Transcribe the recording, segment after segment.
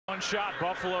One shot,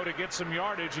 Buffalo to get some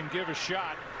yardage and give a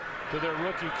shot to their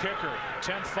rookie kicker.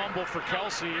 10th fumble for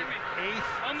Kelsey,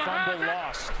 8th fumble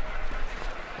lost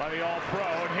by the All-Pro.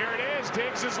 And here it is,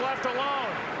 Diggs is left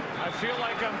alone. I feel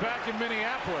like I'm back in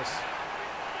Minneapolis.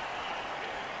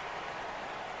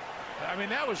 I mean,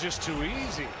 that was just too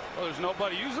easy. Well, there's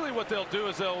nobody. Usually what they'll do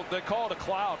is they call it a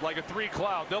cloud, like a 3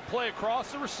 cloud. They'll play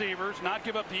across the receivers, not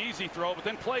give up the easy throw, but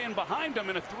then play in behind them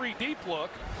in a 3 deep look.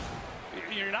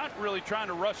 You're not really trying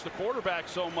to rush the quarterback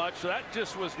so much. So that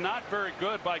just was not very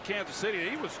good by Kansas City.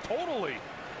 He was totally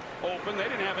open. They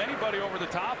didn't have anybody over the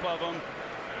top of him.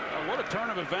 What a turn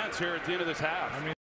of events here at the end of this half. I mean,